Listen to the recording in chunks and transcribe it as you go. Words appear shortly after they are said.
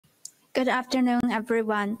Good afternoon,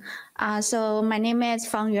 everyone. So my name is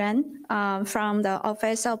Fang Yuan from the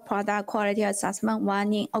Office of Product Quality Assessment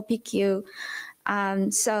 1 in OPQ.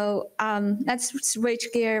 Let's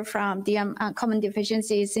switch gear from common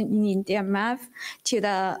deficiencies in DMF to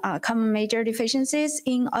the common major deficiencies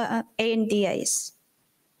in ANDAs.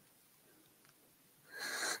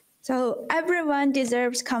 So everyone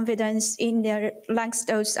deserves confidence in their next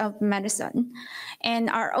dose of medicine. And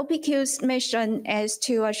our OPQ's mission is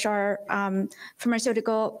to assure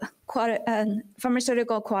pharmaceutical quality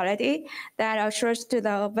that assures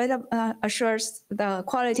the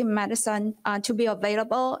quality medicine to be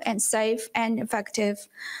available and safe and effective.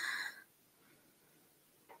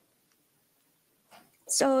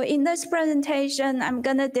 So in this presentation, I'm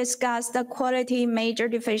going to discuss the quality major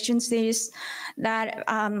deficiencies that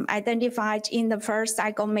identified in the first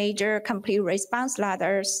cycle major complete response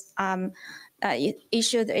letters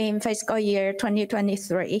issued in fiscal year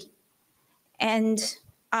 2023. And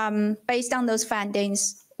based on those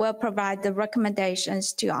findings, we'll provide the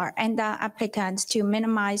recommendations to our ANDA applicants to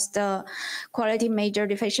minimize the quality major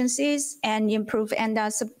deficiencies and improve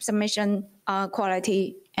ANDA submission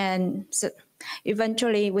quality, and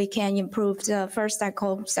eventually we can improve the first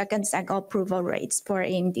cycle, second cycle approval rates for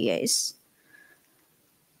ANDAs.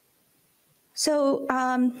 So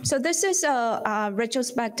this is a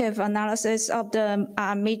retrospective analysis of the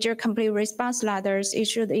major complete response letters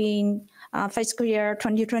issued in fiscal year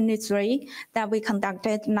 2023 that we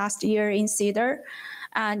conducted last year in CDER.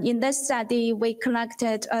 And in this study, we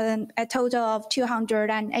collected a total of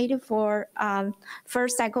 284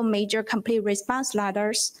 first cycle major complete response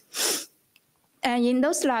letters. And in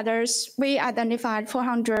those letters, we identified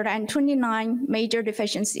 429 major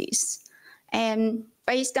deficiencies. And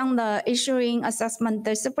based on the issuing assessment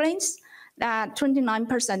disciplines, that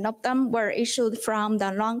 29% of them were issued from the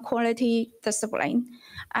non-quality discipline,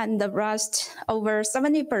 and the rest, over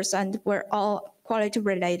 70%, were all quality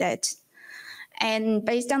related. And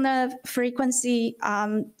based on the frequency,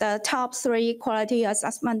 the top 3 quality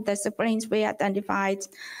assessment disciplines we identified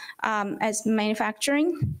as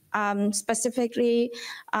manufacturing, specifically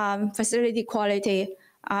facility quality.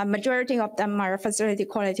 Majority of them are facility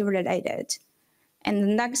quality related. And the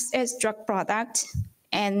next is drug product,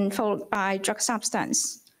 and followed by drug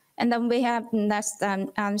substance. And then we have less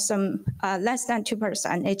than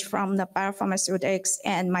 2% each from the biopharmaceutics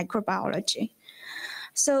and microbiology.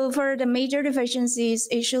 So for the major deficiencies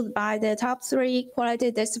issued by the top 3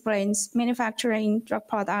 quality disciplines, manufacturing, drug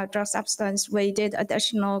product, drug substance, we did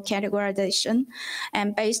additional categorization.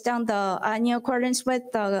 And based on in accordance with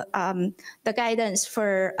the guidance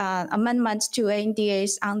for amendments to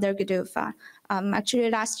ANDAs under GDUFA. Actually,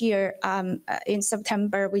 last year in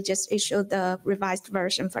September, we just issued the revised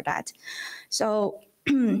version for that. So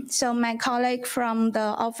my colleague from the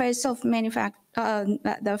Office of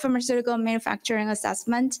the Pharmaceutical Manufacturing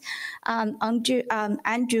Assessment,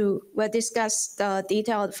 Andrew, will discuss the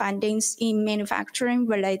detailed findings in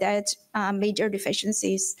manufacturing-related major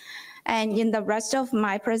deficiencies. And in the rest of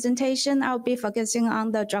my presentation, I'll be focusing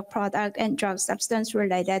on the drug product and drug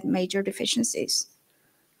substance-related major deficiencies.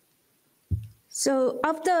 So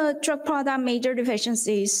of the drug product major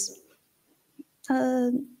deficiencies,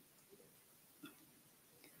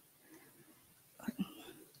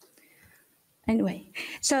 anyway,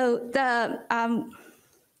 so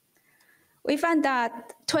we found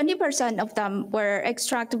that 20% of them were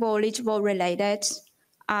extractable leachable related,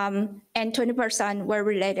 and 20% were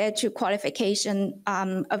related to qualification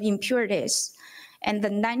of impurities. And the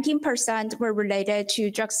 19% were related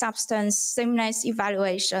to drug substance sameness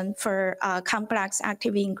evaluation for complex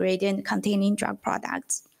active ingredient containing drug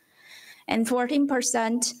products. And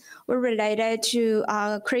 14% were related to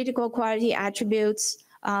critical quality attributes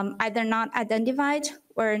either not identified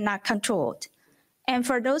or not controlled. And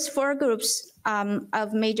for those 4 groups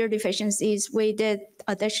of major deficiencies, we did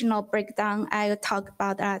additional breakdown. I'll talk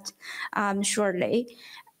about that shortly.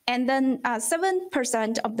 And then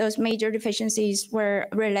 7% of those major deficiencies were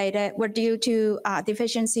due to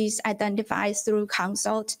deficiencies identified through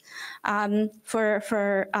consult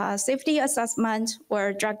for safety assessment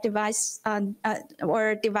or drug device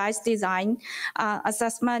or device design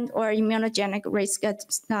assessment or immunogenic risk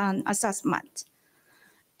assessment.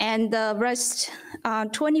 And the rest,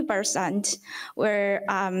 20%,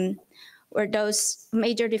 were those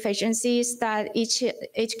major deficiencies that each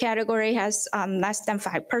category has less than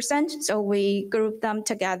 5%. So we group them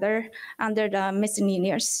together under the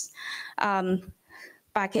miscellaneous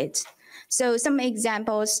bucket. So some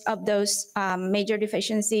examples of those major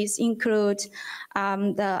deficiencies include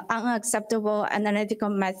the unacceptable analytical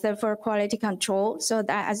method for quality control, so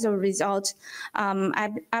that as a result,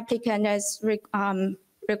 applicant is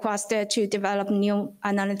requested to develop new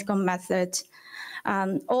analytical method,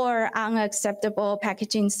 or unacceptable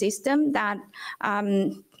packaging system that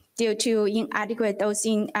due to inadequate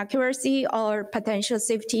dosing accuracy or potential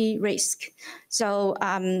safety risk. So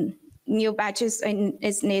new batches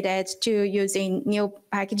is needed to using new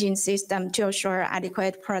packaging system to assure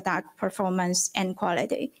adequate product performance and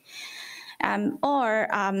quality. Or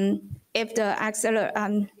if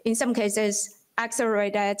the in some cases,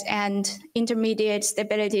 accelerated and intermediate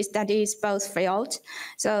stability studies both failed,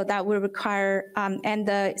 so that will require, and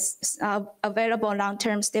the available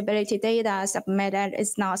long-term stability data submitted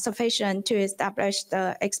is not sufficient to establish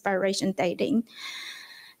the expiration dating.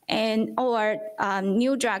 And or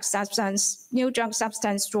new drug substance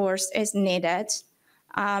source is needed,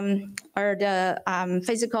 or the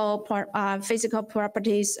physical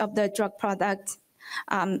properties of the drug product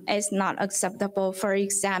is not acceptable. For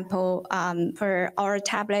example, for our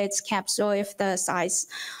tablets capsule, if the size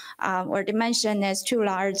or dimension is too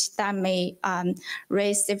large, that may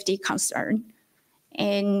raise safety concern.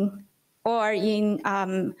 Or in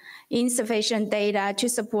insufficient data to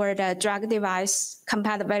support a drug device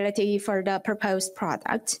compatibility for the proposed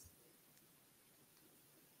product.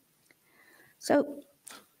 So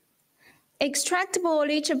extractable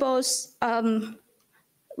leachables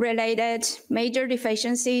related major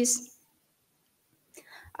deficiencies.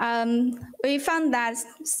 We found that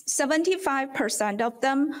 75% of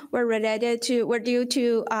them were due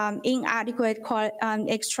to inadequate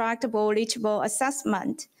extractable leachable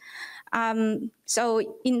assessment. So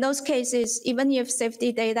in those cases, even if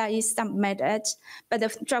safety data is submitted, but the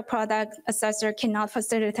drug product assessor cannot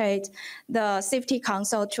facilitate the safety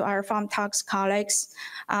consult to our pharm tox colleagues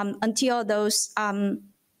until those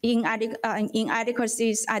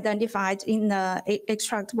inadequacies identified in the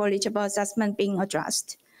extractable leachable assessment being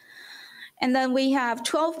addressed. And then we have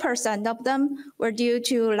 12% of them were due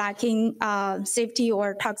to lacking safety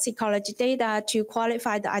or toxicology data to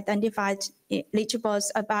qualify the identified leachables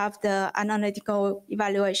above the analytical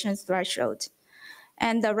evaluation threshold.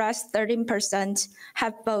 And the rest 13%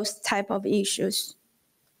 have both type of issues.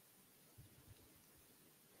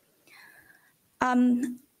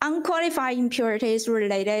 Unqualified impurities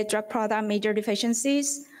related drug product major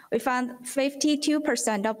deficiencies. We found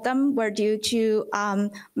 52% of them were due to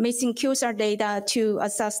missing QSAR data to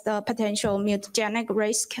assess the potential mutagenic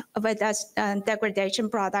risk of a degradation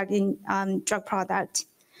product in drug product.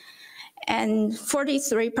 And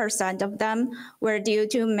 43% of them were due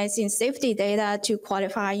to missing safety data to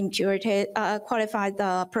qualify impurity, qualify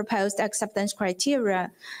the proposed acceptance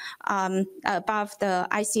criteria above the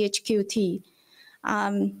ICH-QT.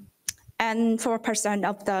 And 4%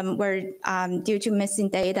 of them were due to missing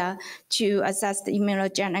data to assess the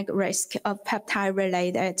immunogenic risk of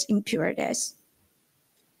peptide-related impurities.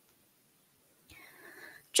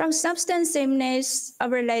 Drug substance sameness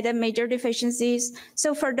related major deficiencies.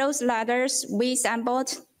 So for those latter, we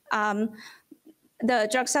sampled the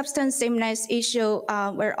drug substance sameness issue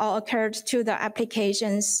were all occurred to the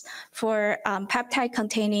applications for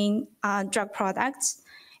peptide-containing drug products.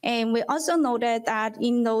 And we also noted that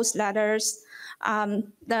in those letters,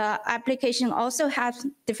 the application also has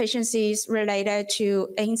deficiencies related to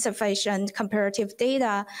insufficient comparative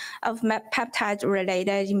data of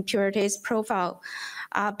peptide-related impurities profile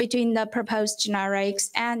between the proposed generics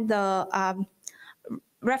and the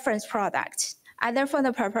reference product, either for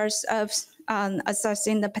the purpose of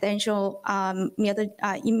assessing the potential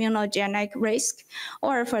immunogenic risk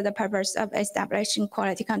or for the purpose of establishing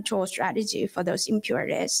quality control strategy for those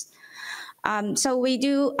impurities. So we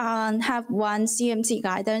do have one CMC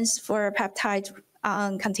guidance for peptide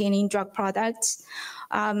containing drug products,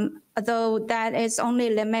 though that is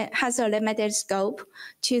only has a limited scope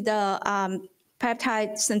to the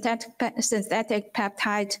peptide synthetic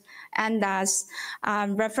peptide, and thus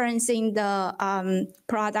referencing the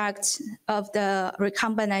product of the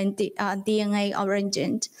recombinant DNA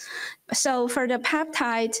origin. So for the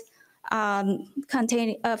peptide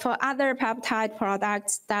for other peptide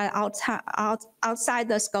products that outside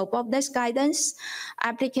the scope of this guidance,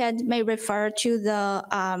 applicant may refer to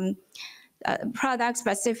the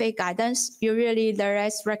product-specific guidance. Usually there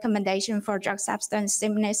is recommendation for drug substance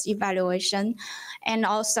sameness evaluation, and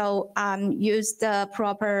also use the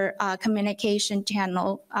proper communication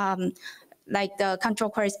channel like the control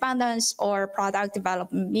correspondence or product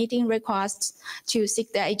development meeting requests to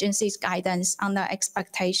seek the agency's guidance on the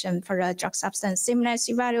expectation for the drug substance sameness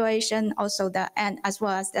evaluation, also and as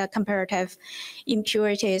well as the comparative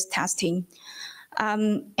impurities testing.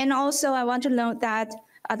 And also I want to note that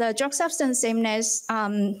the drug substance sameness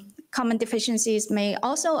common deficiencies may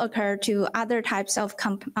also occur to other types of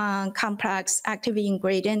complex active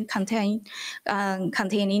ingredient containing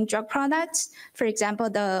drug products, for example,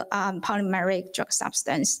 the polymeric drug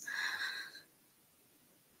substance.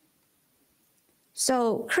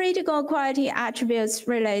 So critical quality attributes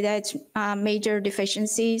related major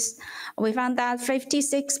deficiencies, we found that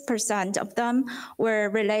 56% of them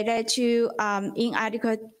were related to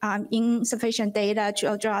insufficient data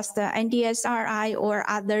to address the NDSRI or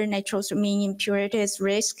other nitrosamine impurities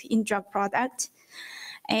risk in drug product.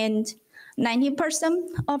 And 90%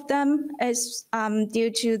 of them is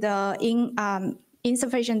due to the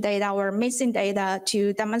insufficient data or missing data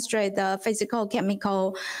to demonstrate the physical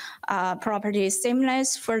chemical properties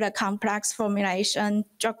sameness for the complex formulation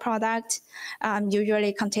drug product,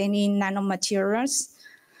 usually containing nanomaterials.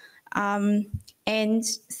 And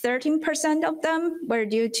 13% of them were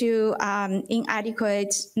due to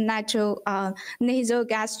inadequate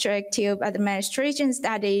nasogastric tube administration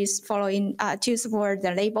studies following to support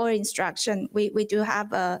the label instruction. We do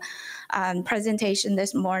have a presentation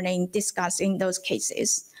this morning discussing those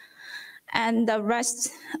cases. And the rest,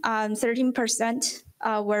 13%,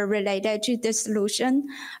 were related to dissolution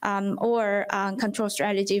or control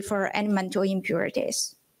strategy for elemental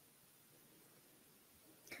impurities.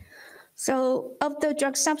 So of the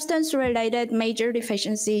drug substance-related major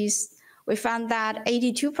deficiencies, we found that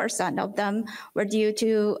 82% of them were due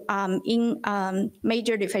to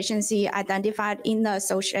major deficiency identified in the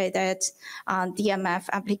associated DMF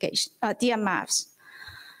application, DMFs.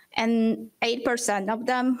 And 8% of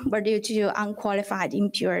them were due to unqualified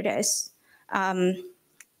impurities. And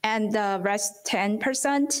the rest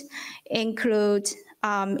 10% include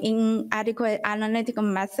inadequate analytical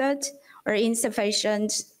method, or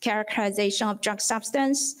insufficient characterization of drug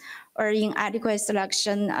substance, or inadequate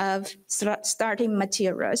selection of starting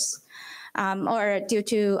materials, or due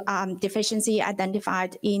to deficiency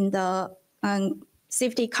identified in the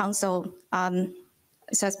Safety Council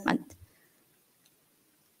assessment.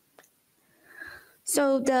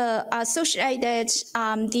 So the associated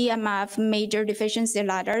DMF major deficiency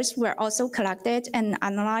letters were also collected and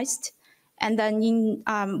analyzed. And then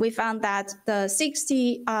we found that the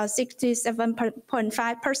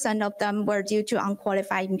 67.5% of them were due to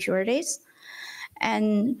unqualified impurities,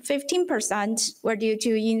 and 15% were due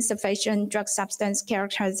to insufficient drug substance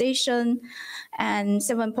characterization, and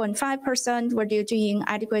 7.5% were due to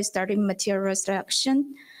inadequate starting material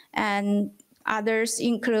selection, and others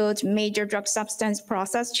include major drug substance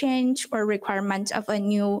process change or requirement of a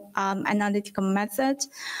new analytical method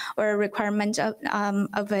or requirement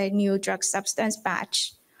of a new drug substance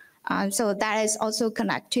batch. So that is also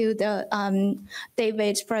connected to the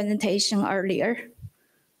David's presentation earlier.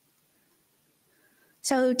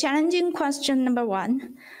 So challenging question number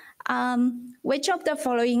 1. Which of the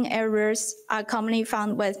following errors are commonly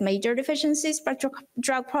found with major deficiencies by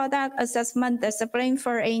drug product assessment discipline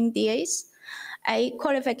for ANDAs? A,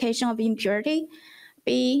 qualification of impurity.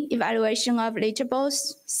 B, evaluation of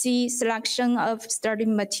leachables. C, selection of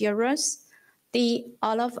starting materials. D,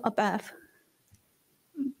 all of above.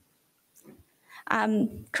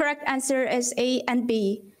 Correct answer is A and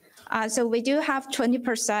B. So we do have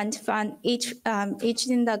 20% found each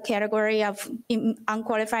in the category of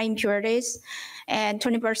unqualified impurities, and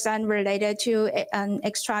 20% related to an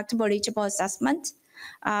extractable leachable assessment.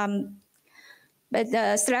 But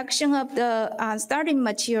the selection of the starting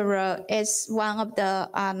material is one of the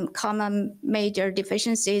common major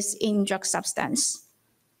deficiencies in drug substance.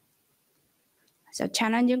 So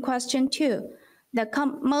challenging question 2. The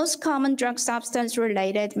most common drug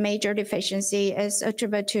substance-related major deficiency is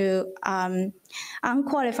attributed to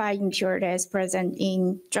unqualified impurities present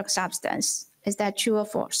in drug substance. Is that true or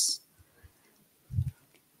false?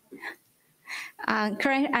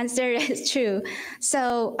 Correct answer is true.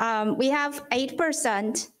 So we have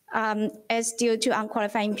 8% is due to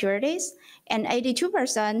unqualified impurities, and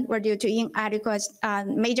 82% were due to inadequate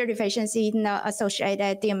major deficiency in the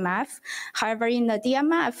associated DMF. However, in the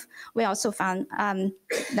DMF, we also found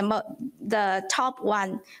the top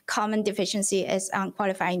one common deficiency is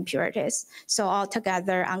unqualified impurities. So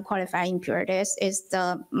altogether, unqualified impurities is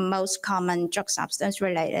the most common drug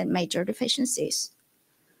substance-related major deficiencies.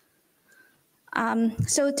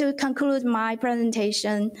 So to conclude my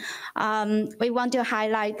presentation, we want to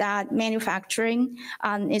highlight that manufacturing,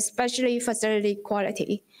 especially facility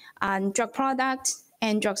quality, drug product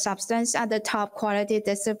and drug substance are the top quality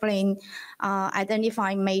discipline,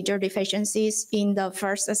 identifying major deficiencies in the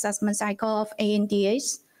first assessment cycle of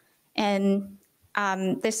ANDAs. And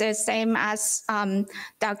this is same as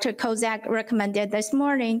Dr. Kozak recommended this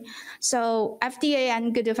morning. So FDA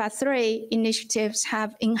and GDF3 initiatives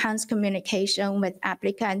have enhanced communication with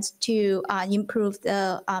applicants to improve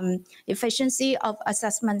the efficiency of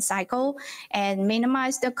assessment cycle and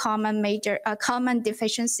minimize the common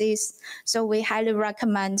deficiencies. So we highly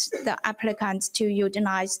recommend the applicants to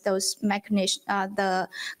utilize those mechanisms, the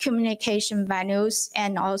communication venues,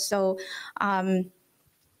 and also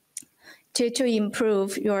to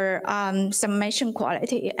improve your submission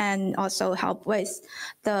quality and also help with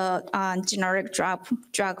the generic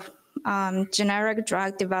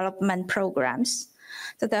drug development programs.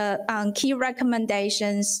 So the key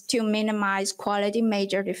recommendations to minimize quality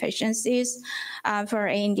major deficiencies for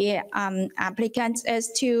ANDA applicants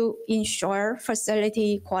is to ensure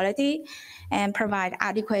facility quality and provide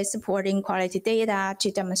adequate supporting quality data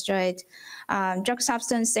to demonstrate drug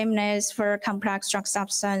substance sameness for complex drug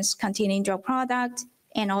substance containing drug product,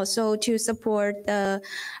 and also to support the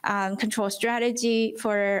control strategy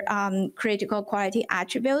for critical quality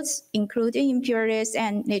attributes, including impurities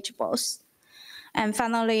and leachables. And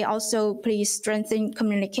finally, also please strengthen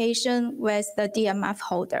communication with the DMF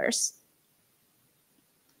holders.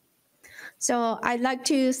 So I'd like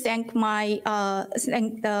to thank the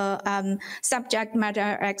subject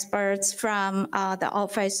matter experts from the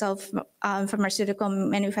Office of Pharmaceutical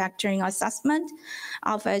Manufacturing Assessment,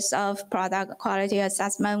 Office of Product Quality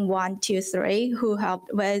Assessment 1, 2, 3, who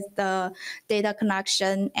helped with the data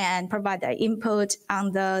collection and provide the input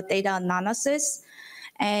on the data analysis.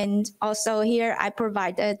 And also here, I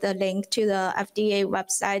provided the link to the FDA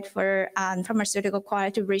website for pharmaceutical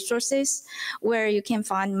quality resources, where you can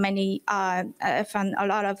find find a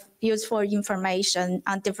lot of useful information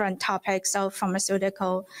on different topics of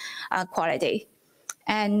pharmaceutical quality.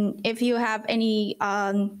 And if you have any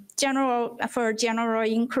general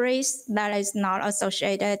inquiries that is not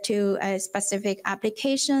associated to a specific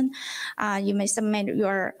application, you may submit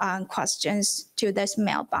your questions to this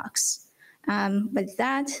mailbox. With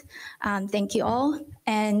that, thank you all,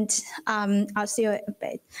 and I'll see you a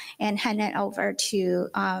bit and hand it over to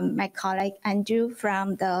my colleague Andrew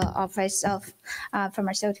from the Office of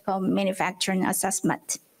Pharmaceutical Manufacturing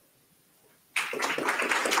Assessment.